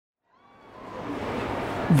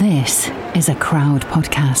This is a Crowd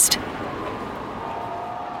podcast.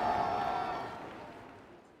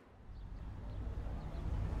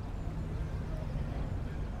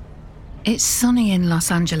 It's sunny in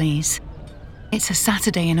Los Angeles. It's a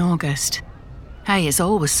Saturday in August. Hey, it's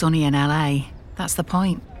always sunny in LA. That's the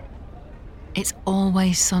point. It's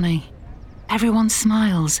always sunny. Everyone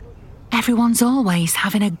smiles. Everyone's always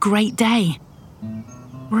having a great day.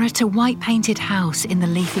 We're at a white-painted house in the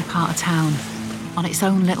leafy part of town. On its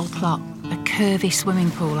own little plot, a curvy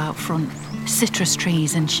swimming pool out front, citrus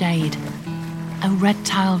trees and shade. A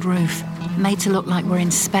red-tiled roof, made to look like we're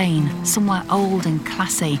in Spain, somewhere old and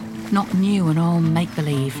classy, not new and all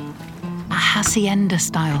make-believe. A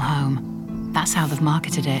hacienda-style home. That's how they've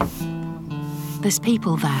marketed it. There's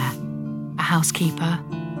people there. A housekeeper,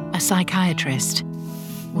 a psychiatrist.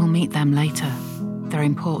 We'll meet them later. They're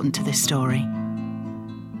important to this story.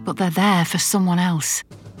 But they're there for someone else.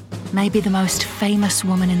 Maybe the most famous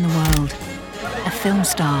woman in the world. A film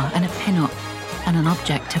star and a pin-up and an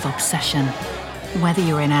object of obsession. Whether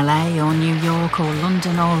you're in LA or New York or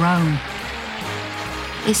London or Rome.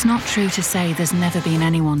 It's not true to say there's never been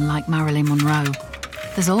anyone like Marilyn Monroe.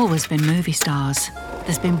 There's always been movie stars.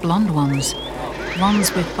 There's been blonde ones.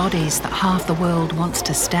 Ones with bodies that half the world wants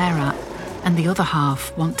to stare at and the other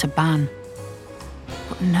half want to ban.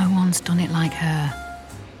 But no one's done it like her.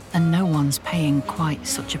 And no one's paying quite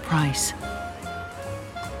such a price.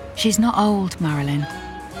 She's not old, Marilyn.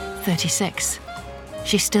 36.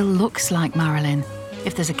 She still looks like Marilyn,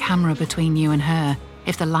 if there's a camera between you and her,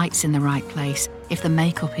 if the light's in the right place, if the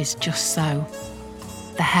makeup is just so.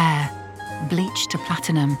 The hair, bleached to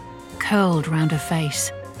platinum, curled round her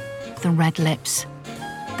face. The red lips.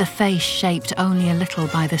 The face shaped only a little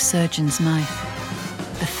by the surgeon's knife.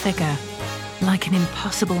 The figure, like an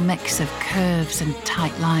impossible mix of curves and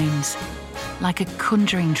tight lines, like a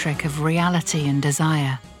conjuring trick of reality and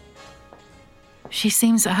desire. She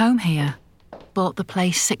seems at home here. Bought the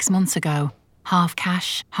place 6 months ago, half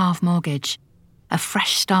cash, half mortgage. A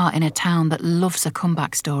fresh start in a town that loves a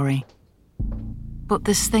comeback story. But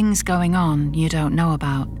there's things going on you don't know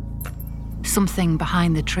about. Something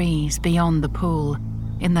behind the trees, beyond the pool,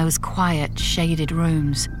 in those quiet, shaded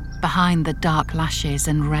rooms, behind the dark lashes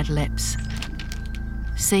and red lips.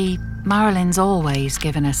 See, Marilyn's always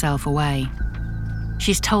given herself away.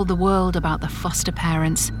 She's told the world about the foster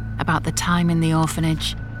parents, about the time in the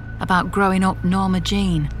orphanage, about growing up Norma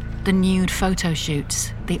Jean, the nude photo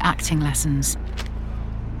shoots, the acting lessons.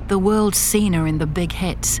 The world's seen her in the big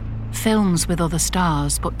hits, films with other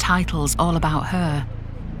stars, but titles all about her.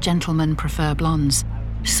 Gentlemen prefer blondes,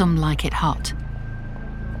 some like it hot.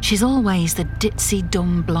 She's always the ditzy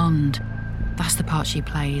dumb blonde. That's the part she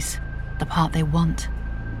plays, the part they want.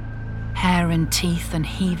 Hair and teeth and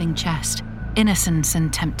heaving chest, innocence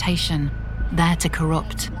and temptation, there to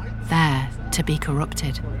corrupt, there to be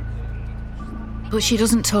corrupted. But she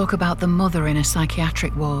doesn't talk about the mother in a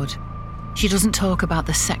psychiatric ward. She doesn't talk about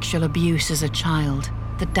the sexual abuse as a child,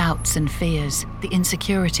 the doubts and fears, the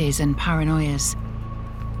insecurities and paranoias.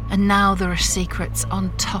 And now there are secrets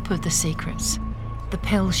on top of the secrets. The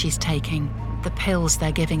pills she's taking, the pills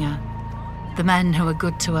they're giving her. The men who are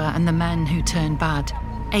good to her and the men who turn bad.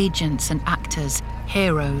 Agents and actors,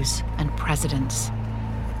 heroes and presidents.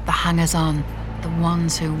 The hangers-on, the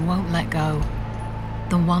ones who won't let go.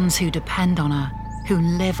 The ones who depend on her, who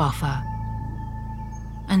live off her.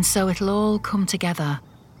 And so it'll all come together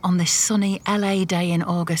on this sunny LA day in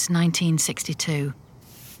August 1962.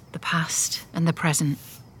 The past and the present,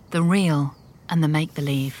 the real and the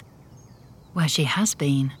make-believe. Where she has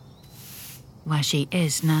been, where she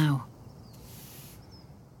is now.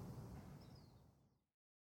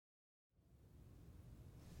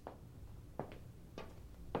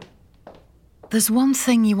 There's one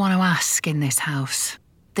thing you want to ask in this house.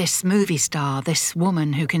 This movie star, this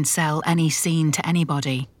woman who can sell any scene to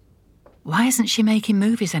anybody. Why isn't she making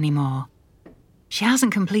movies anymore? She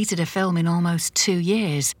hasn't completed a film in almost 2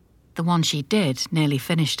 years. The one she did nearly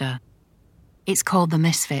finished her. It's called The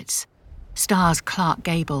Misfits. Stars Clark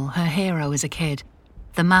Gable, her hero as a kid.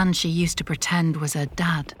 The man she used to pretend was her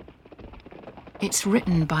dad. It's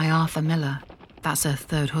written by Arthur Miller. That's her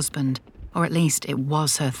third husband. Or at least it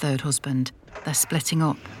was her third husband. They're splitting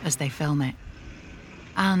up as they film it.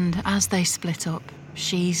 And as they split up,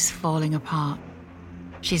 she's falling apart.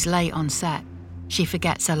 She's late on set. She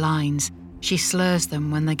forgets her lines. She slurs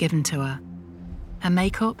them when they're given to her. Her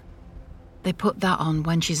makeup? They put that on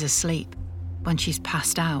when she's asleep, when she's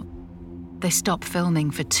passed out. They stop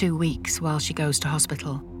filming for 2 weeks while she goes to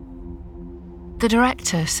hospital. The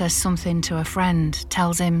director says something to a friend,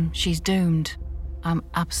 tells him she's doomed. I'm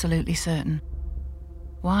absolutely certain.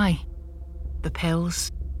 Why? The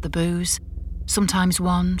pills, the booze, sometimes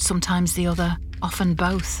one, sometimes the other, often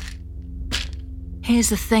both. Here's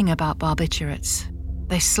the thing about barbiturates.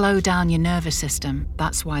 They slow down your nervous system,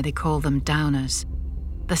 that's why they call them downers.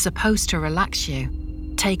 They're supposed to relax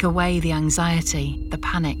you, take away the anxiety, the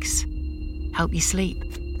panics, help you sleep.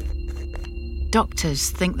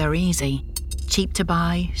 Doctors think they're easy, cheap to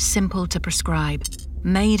buy, simple to prescribe,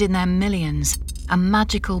 made in their millions, a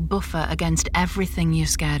magical buffer against everything you're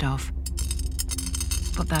scared of.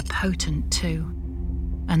 But they're potent too,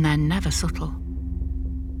 and they're never subtle.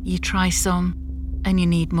 You try some, and you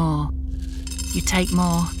need more. You take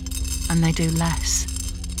more, and they do less.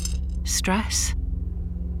 Stress?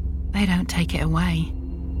 They don't take it away.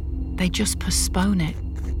 They just postpone it.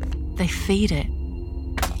 They feed it.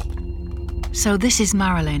 So this is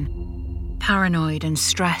Marilyn, paranoid and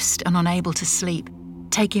stressed and unable to sleep,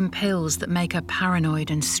 taking pills that make her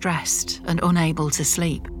paranoid and stressed and unable to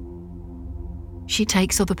sleep. She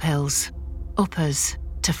takes other pills, uppers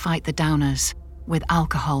to fight the downers, with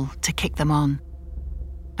alcohol to kick them on.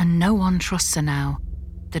 And no one trusts her now.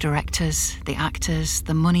 The directors, the actors,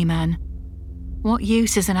 the money men. What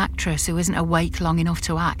use is an actress who isn't awake long enough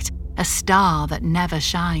to act, a star that never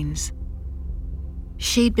shines?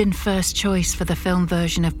 She'd been first choice for the film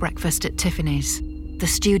version of Breakfast at Tiffany's. The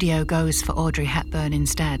studio goes for Audrey Hepburn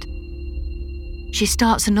instead. She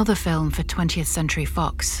starts another film for 20th Century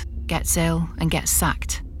Fox, gets ill and gets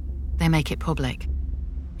sacked. They make it public.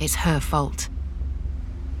 It's her fault.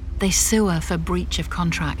 They sue her for breach of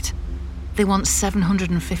contract. They want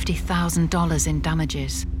 $750,000 in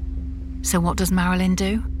damages. So what does Marilyn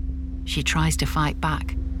do? She tries to fight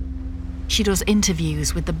back. She does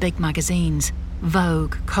interviews with the big magazines,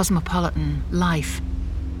 Vogue, Cosmopolitan, Life.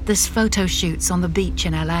 There's photo shoots on the beach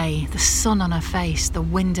in LA, the sun on her face, the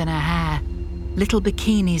wind in her hair, little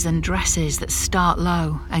bikinis and dresses that start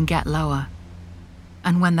low and get lower.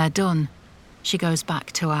 And when they're done, she goes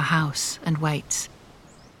back to her house and waits.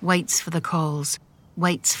 Waits for the calls,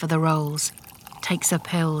 waits for the roles, takes her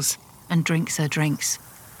pills and drinks her drinks.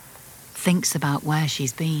 Thinks about where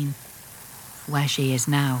she's been, where she is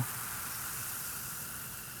now.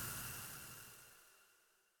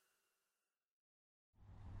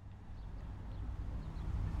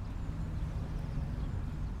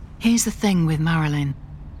 Here's the thing with Marilyn.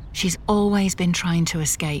 She's always been trying to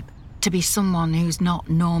escape, to be someone who's not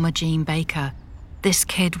Norma Jean Baker, this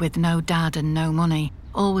kid with no dad and no money,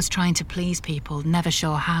 always trying to please people, never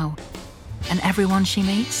sure how. And everyone she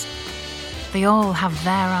meets, they all have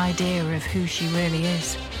their idea of who she really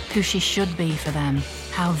is, who she should be for them,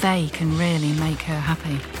 how they can really make her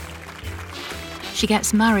happy. She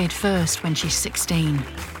gets married first when she's 16.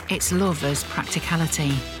 It's love as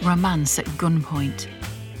practicality, romance at gunpoint.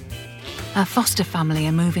 Her foster family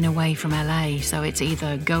are moving away from LA, so it's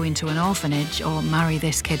either go into an orphanage or marry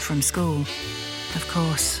this kid from school. Of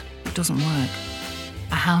course, it doesn't work.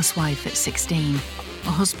 A housewife at 16, a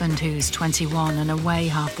husband who's 21 and away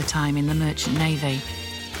half the time in the Merchant Navy.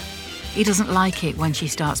 He doesn't like it when she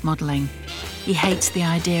starts modelling. He hates the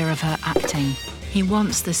idea of her acting. He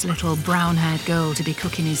wants this little brown-haired girl to be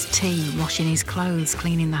cooking his tea, washing his clothes,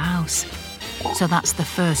 cleaning the house. So that's the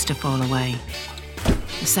first to fall away.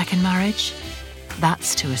 The second marriage?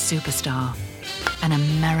 That's to a superstar, an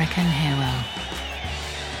American hero.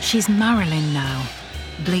 She's Marilyn now.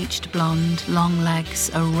 Bleached blonde, long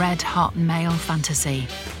legs, a red-hot male fantasy.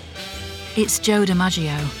 It's Joe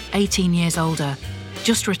DiMaggio, 18 years older,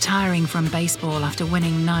 just retiring from baseball after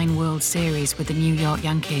winning 9 World Series with the New York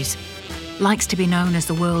Yankees. Likes to be known as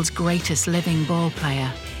the world's greatest living ball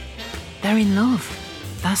player. They're in love.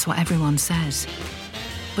 That's what everyone says.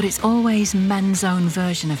 But it's always men's own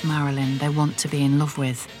version of Marilyn they want to be in love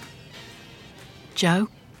with. Joe?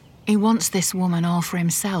 He wants this woman all for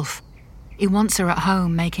himself. He wants her at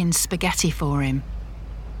home making spaghetti for him.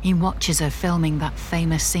 He watches her filming that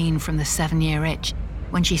famous scene from The 7-Year Itch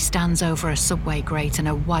when she stands over a subway grate and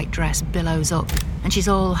her white dress billows up and she's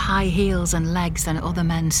all high heels and legs and other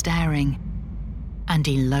men staring. And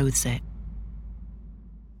he loathes it.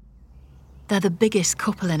 They're the biggest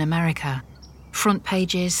couple in America. Front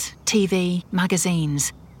pages, TV,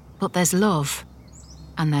 magazines. But there's love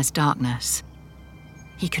and there's darkness.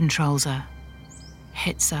 He controls her,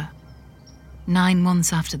 hits her. 9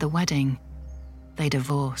 months after the wedding, they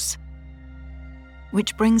divorce.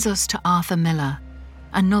 Which brings us to Arthur Miller,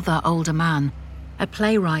 another older man, a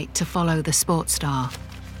playwright to follow the sports star.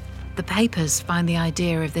 The papers find the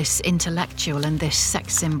idea of this intellectual and this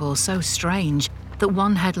sex symbol so strange that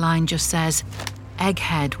one headline just says,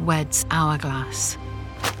 "Egghead weds hourglass."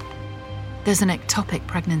 There's an ectopic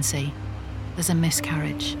pregnancy. There's a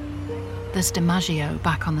miscarriage. there's DiMaggio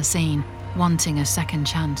back on the scene, wanting a second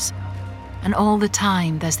chance. And all the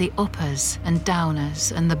time there's the uppers and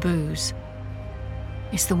downers and the booze.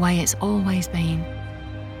 It's the way it's always been.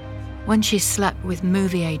 When she's slept with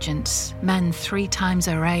movie agents, men 3 times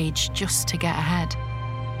her age just to get ahead.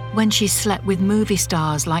 When she's slept with movie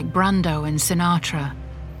stars like Brando and Sinatra.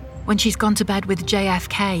 When she's gone to bed with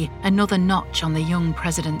JFK, another notch on the young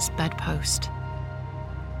president's bedpost.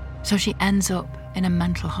 So she ends up in a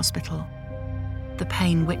mental hospital, the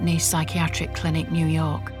Payne Whitney Psychiatric Clinic, New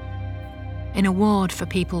York, in a ward for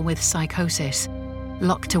people with psychosis,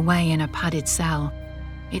 locked away in a padded cell.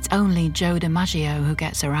 It's only Joe DiMaggio who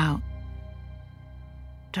gets her out.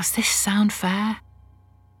 Does this sound fair?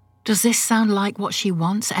 Does this sound like what she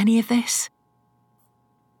wants, any of this?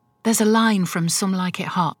 There's a line from Some Like It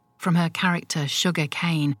Hot, from her character Sugar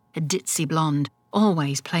Cane, a ditzy blonde,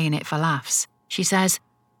 always playing it for laughs. She says,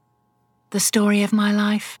 "The story of my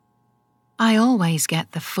life? I always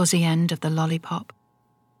get the fuzzy end of the lollipop."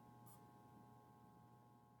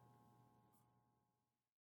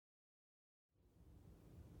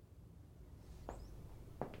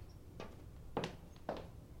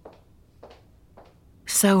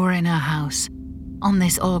 So we're in her house, on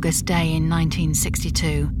this August day in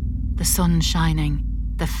 1962, the sun shining,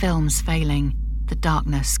 the films failing, the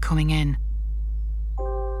darkness coming in.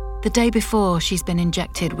 The day before, she's been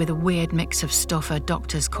injected with a weird mix of stuff her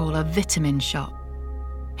doctors call a vitamin shot.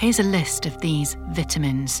 Here's a list of these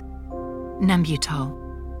vitamins: Nembutal,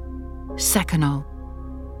 Seconal,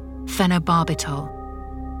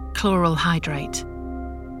 phenobarbital, chloral hydrate.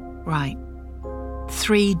 Right.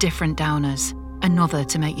 3 different downers, another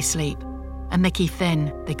to make you sleep, a Mickey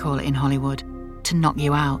Thin, they call it in Hollywood, to knock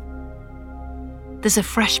you out. There's a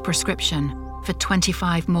fresh prescription for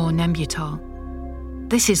 25 more Nembutal.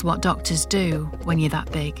 This is what doctors do when you're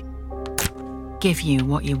that big. Give you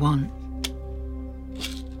what you want.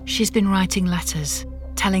 She's been writing letters,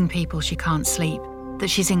 telling people she can't sleep, that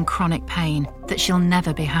she's in chronic pain, that she'll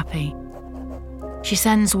never be happy. She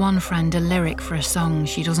sends one friend a lyric for a song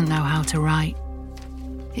she doesn't know how to write.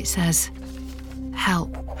 It says,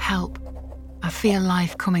 "Help, help, I feel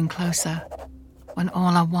life coming closer, when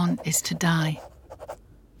all I want is to die."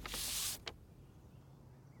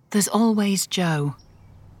 There's always Joe.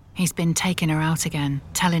 He's been taking her out again,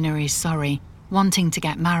 telling her he's sorry, wanting to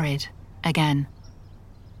get married, again.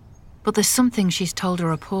 But there's something she's told a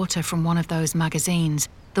reporter from one of those magazines,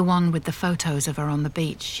 the one with the photos of her on the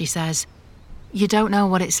beach. She says, "You don't know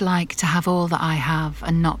what it's like to have all that I have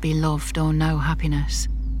and not be loved or know happiness."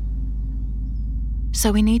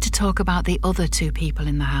 So we need to talk about the other 2 people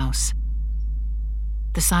in the house.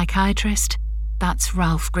 The psychiatrist, that's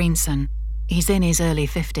Ralph Greenson. He's in his early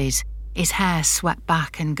 50s, his hair swept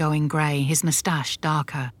back and going grey, his moustache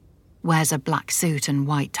darker, wears a black suit and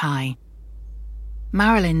white tie.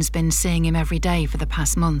 Marilyn's been seeing him every day for the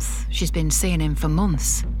past month. She's been seeing him for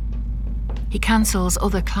months. He cancels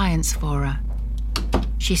other clients for her.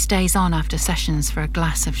 She stays on after sessions for a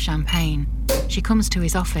glass of champagne. She comes to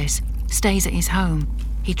his office, stays at his home.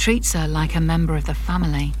 He treats her like a member of the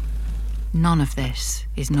family. None of this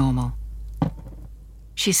is normal.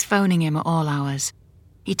 She's phoning him at all hours.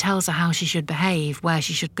 He tells her how she should behave, where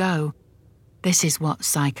she should go. This is what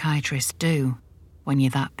psychiatrists do when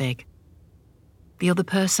you're that big. The other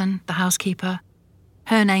person, the housekeeper,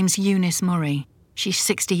 her name's Eunice Murray. She's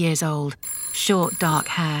 60 years old, short dark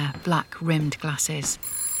hair, black rimmed glasses.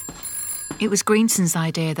 It was Greenson's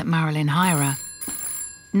idea that Marilyn hire her.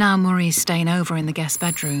 Now Murray's staying over in the guest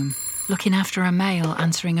bedroom, looking after her mail,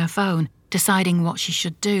 answering her phone, deciding what she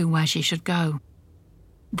should do, where she should go.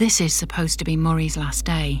 This is supposed to be Murray's last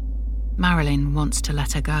day. Marilyn wants to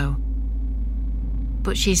let her go.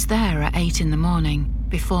 But she's there at 8 in the morning,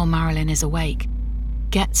 before Marilyn is awake,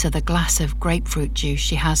 gets her the glass of grapefruit juice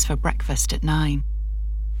she has for breakfast at 9.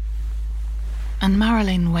 And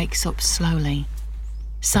Marilyn wakes up slowly,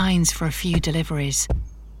 signs for a few deliveries,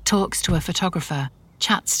 talks to a photographer,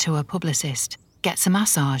 chats to a publicist, gets a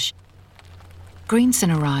massage. Greenson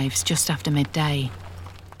arrives just after midday,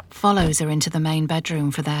 follows her into the main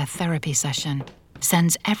bedroom for their therapy session,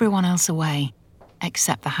 sends everyone else away,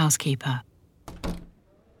 except the housekeeper.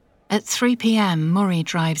 At 3 p.m, Murray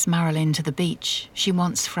drives Marilyn to the beach. She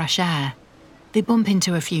wants fresh air. They bump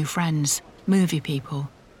into a few friends, movie people,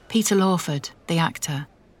 Peter Lawford, the actor.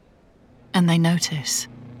 And they notice.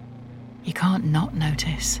 You can't not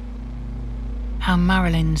notice. How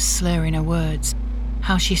Marilyn's slurring her words,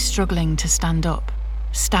 how she's struggling to stand up,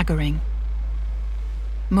 staggering.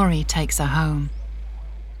 Murray takes her home.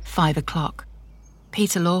 5 o'clock.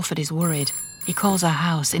 Peter Lawford is worried. He calls her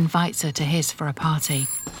house, invites her to his for a party.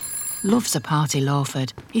 Loves a party,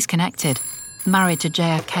 Lawford. He's connected. Married to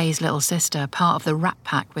JFK's little sister, part of the Rat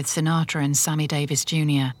Pack with Sinatra and Sammy Davis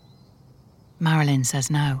Jr. Marilyn says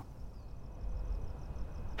no.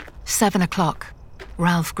 7 o'clock.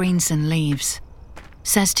 Ralph Greenson leaves.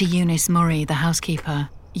 Says to Eunice Murray, the housekeeper,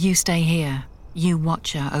 "You stay here. You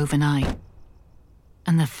watch her overnight."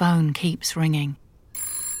 And the phone keeps ringing.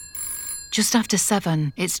 Just after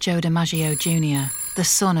 7, it's Joe DiMaggio Jr., the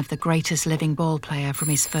son of the greatest living ball player from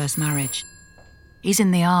his first marriage. He's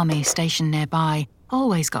in the army, stationed nearby,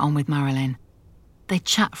 always got on with Marilyn. They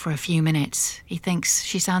chat for a few minutes. He thinks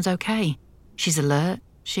she sounds okay. She's alert.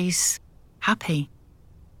 She's happy.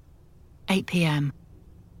 8 p.m.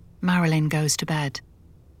 Marilyn goes to bed.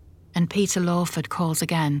 And Peter Lawford calls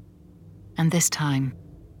again. And this time,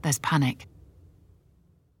 there's panic.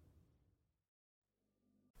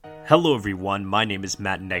 Hello everyone, my name is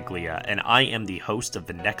Matt Neglia, and I am the host of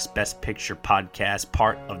the Next Best Picture podcast,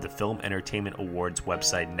 part of the Film Entertainment Awards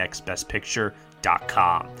website,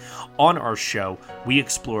 nextbestpicture.com. On our show, we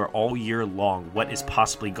explore all year long what is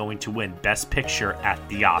possibly going to win Best Picture at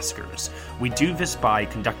the Oscars. We do this by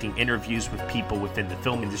conducting interviews with people within the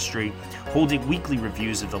film industry, holding weekly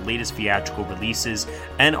reviews of the latest theatrical releases,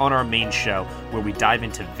 and on our main show, where we dive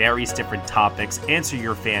into various different topics, answer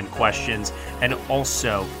your fan questions, and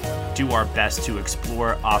also do our best to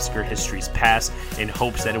explore Oscar history's past in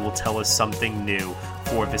hopes that it will tell us something new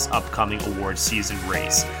for this upcoming award season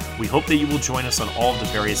race. We hope that you will join us on all of the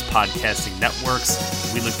various podcasting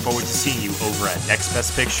networks. We look forward to seeing you over at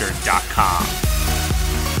nextbestpicture.com.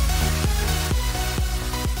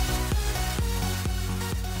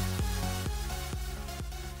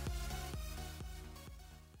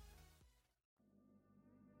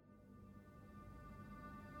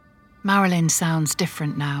 Marilyn sounds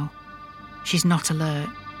different now. She's not alert.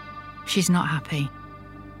 She's not happy.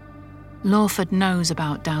 Lawford knows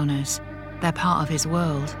about downers. They're part of his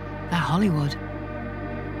world. They're Hollywood.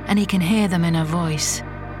 And he can hear them in her voice.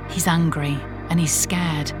 He's angry and he's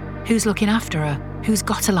scared. Who's looking after her? Who's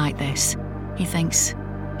got her like this? He thinks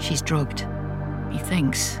she's drugged. He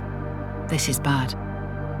thinks this is bad.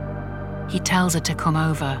 He tells her to come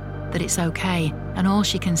over, that it's okay, and all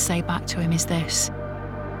she can say back to him is this: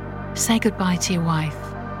 say goodbye to your wife,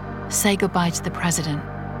 say goodbye to the president,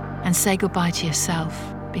 and say goodbye to yourself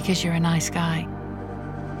because you're a nice guy.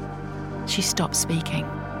 She stops speaking.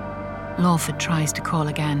 Lawford tries to call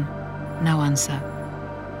again. No answer.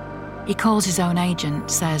 He calls his own agent,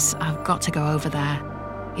 says, "I've got to go over there."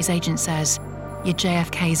 His agent says, "You're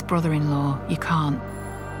JFK's brother-in-law, you can't."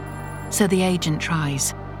 So the agent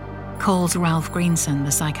tries. Calls Ralph Greenson,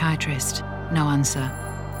 the psychiatrist. No answer.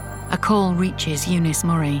 A call reaches Eunice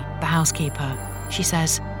Murray, the housekeeper. She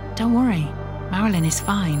says, "Don't worry, Marilyn is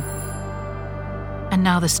fine." And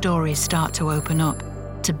now the stories start to open up,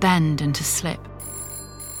 to bend and to slip.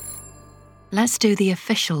 Let's do the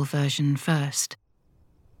official version first.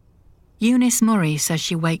 Eunice Murray says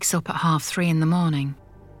she wakes up at 3:30 in the morning.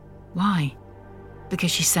 Why?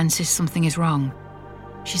 Because she senses something is wrong.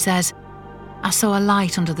 She says, "I saw a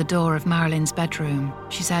light under the door of Marilyn's bedroom."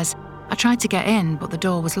 She says, "I tried to get in, but the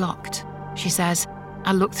door was locked." She says,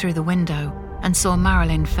 "I looked through the window and saw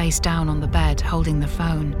Marilyn face down on the bed holding the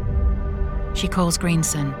phone." She calls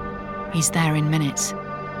Greenson. He's there in minutes.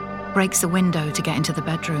 Breaks the window to get into the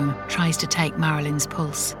bedroom, tries to take Marilyn's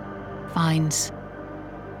pulse. Finds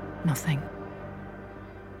nothing.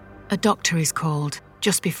 A doctor is called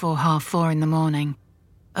just before 4:30 in the morning.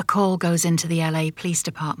 A call goes into the LA Police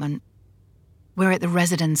Department. We're at the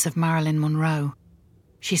residence of Marilyn Monroe.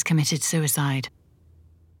 She's committed suicide.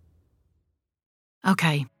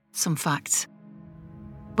 Okay, some facts.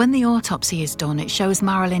 When the autopsy is done, it shows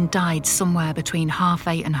Marilyn died somewhere between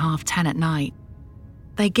 8:30 and 10:30 at night.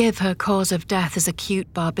 They give her cause of death as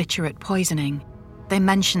acute barbiturate poisoning. They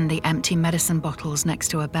mention the empty medicine bottles next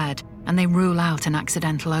to her bed, and they rule out an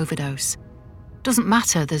accidental overdose. Doesn't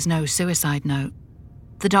matter there's no suicide note.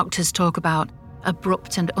 The doctors talk about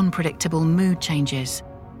abrupt and unpredictable mood changes.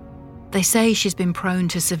 They say she's been prone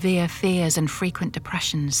to severe fears and frequent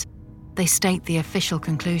depressions. They state the official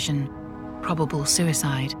conclusion: probable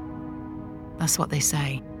suicide. That's what they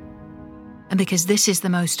say. And because this is the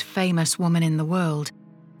most famous woman in the world,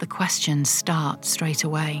 the questions start straight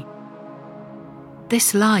away.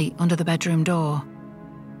 This light under the bedroom door.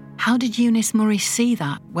 How did Eunice Murray see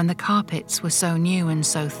that when the carpets were so new and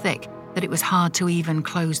so thick that it was hard to even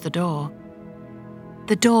close the door?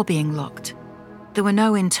 The door being locked. There were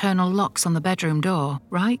no internal locks on the bedroom door,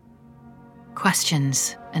 right?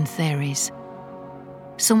 Questions and theories.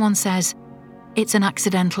 Someone says, it's an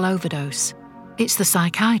accidental overdose. It's the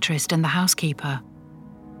psychiatrist and the housekeeper.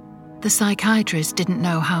 The psychiatrist didn't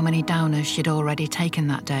know how many downers she'd already taken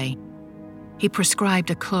that day. He prescribed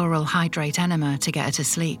a chloral hydrate enema to get her to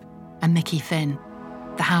sleep, and Mickey Finn,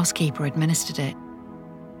 the housekeeper, administered it.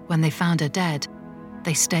 When they found her dead,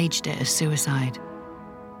 they staged it as suicide.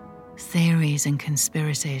 Theories and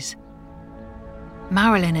conspiracies.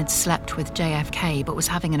 Marilyn had slept with JFK but was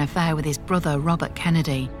having an affair with his brother, Robert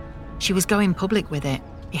Kennedy. She was going public with it.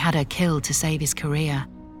 He had her killed to save his career.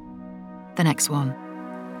 The next one.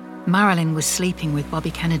 Marilyn was sleeping with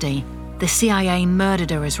Bobby Kennedy. The CIA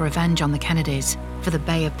murdered her as revenge on the Kennedys for the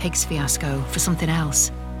Bay of Pigs fiasco, for something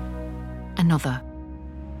else. Another.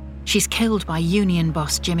 She's killed by union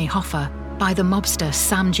boss Jimmy Hoffa, by the mobster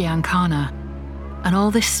Sam Giancana. And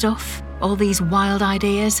all this stuff, all these wild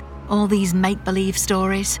ideas, all these make-believe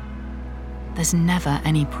stories, there's never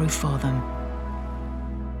any proof for them.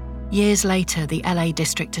 Years later, the LA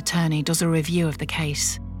District Attorney does a review of the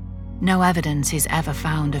case. No evidence is ever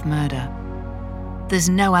found of murder. There's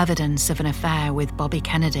no evidence of an affair with Bobby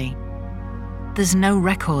Kennedy. There's no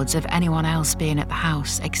records of anyone else being at the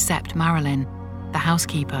house except Marilyn, the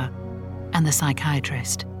housekeeper, and the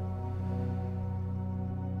psychiatrist.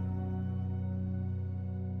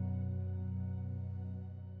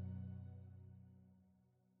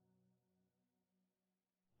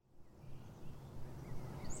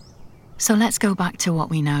 So let's go back to what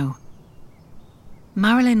we know.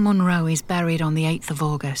 Marilyn Monroe is buried on the 8th of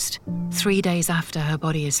August, 3 days after her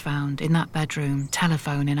body is found in that bedroom,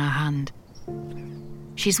 telephone in her hand.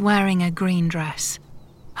 She's wearing a green dress,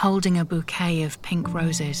 holding a bouquet of pink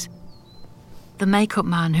roses. The makeup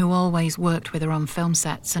man who always worked with her on film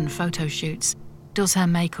sets and photo shoots does her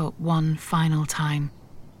makeup one final time.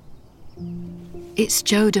 It's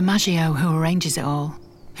Joe DiMaggio who arranges it all,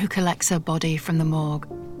 who collects her body from the morgue,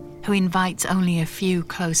 who invites only a few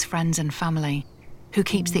close friends and family, who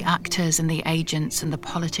keeps the actors and the agents and the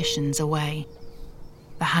politicians away.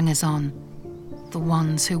 The hangers-on, the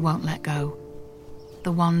ones who won't let go,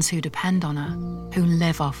 the ones who depend on her, who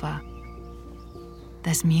live off her.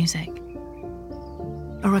 There's music.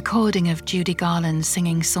 A recording of Judy Garland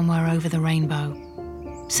singing Somewhere Over the Rainbow,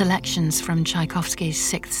 selections from Tchaikovsky's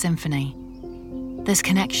Sixth Symphony. There's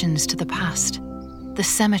connections to the past. The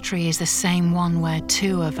cemetery is the same one where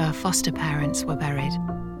 2 of her foster parents were buried.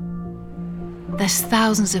 There's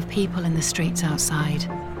thousands of people in the streets outside,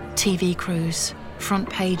 TV crews, front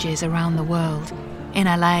pages around the world, in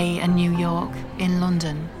LA and New York, in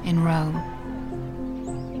London, in Rome.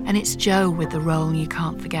 And it's Joe with the role you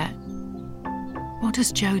can't forget. What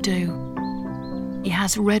does Joe do? He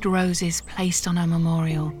has red roses placed on her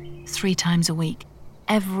memorial 3 times a week,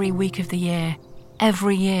 every week of the year,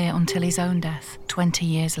 every year until his own death, 20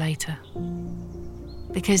 years later.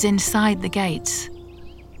 Because inside the gates,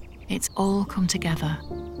 it's all come together.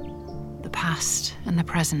 The past and the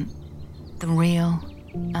present, the real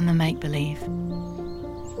and the make-believe.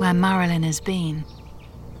 Where Marilyn has been,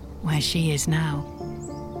 where she is now.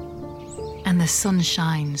 And the sun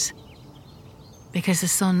shines, because the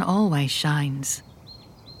sun always shines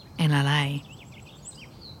in LA.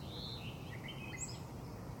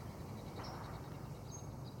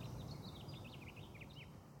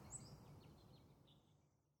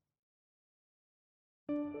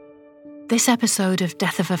 This episode of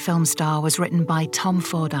Death of a Film Star was written by Tom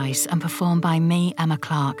Fordyce and performed by me, Emma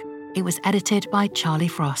Clark. It was edited by Charlie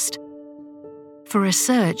Frost. For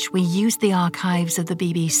research, we used the archives of the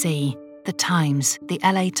BBC, the Times, the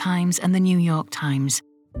LA Times and the New York Times.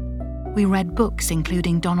 We read books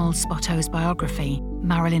including Donald Spotto's biography,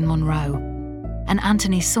 Marilyn Monroe, and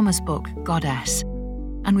Anthony Summers' book, Goddess.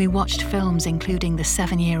 And we watched films including The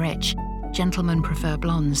 7-Year Itch, Gentlemen Prefer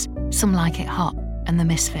Blondes, Some Like It Hot, and The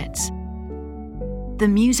Misfits. The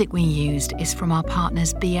music we used is from our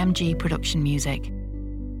partners BMG Production Music.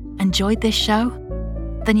 Enjoyed this show?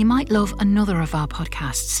 Then you might love another of our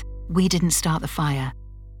podcasts, We Didn't Start the Fire.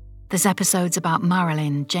 There's episodes about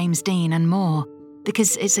Marilyn, James Dean and more,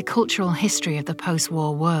 because it's a cultural history of the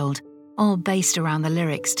post-war world, all based around the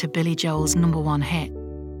lyrics to Billy Joel's #1 hit.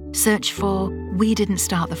 Search for We Didn't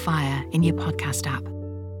Start the Fire in your podcast app.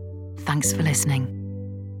 Thanks for listening.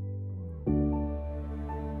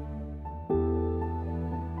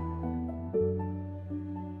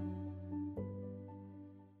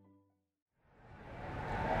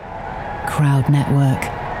 Crowd Network,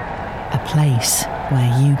 a place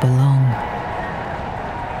where you belong.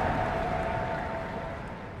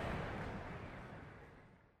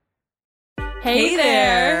 Hey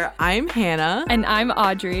there! I'm Hannah. And I'm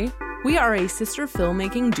Audrey. We are a sister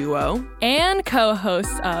filmmaking duo and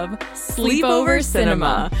co-hosts of Sleepover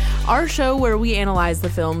Cinema, our show where we analyze the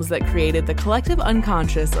films that created the collective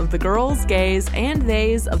unconscious of the girls, gays, and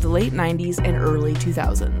theys of the late 90s and early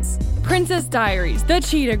 2000s. Princess Diaries, The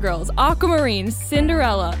Cheetah Girls, Aquamarine,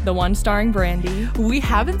 Cinderella, the one starring Brandy. We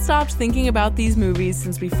haven't stopped thinking about these movies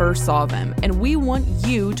since we first saw them, and we want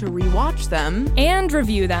you to rewatch them and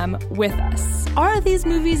review them with us. Are these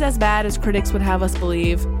movies as bad as critics would have us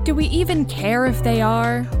believe? Do we even care if they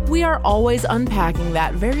are? We are always unpacking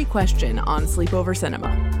that very question on Sleepover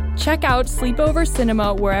Cinema. Check out Sleepover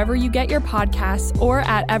Cinema wherever you get your podcasts or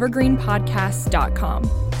at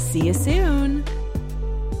evergreenpodcasts.com. See you soon.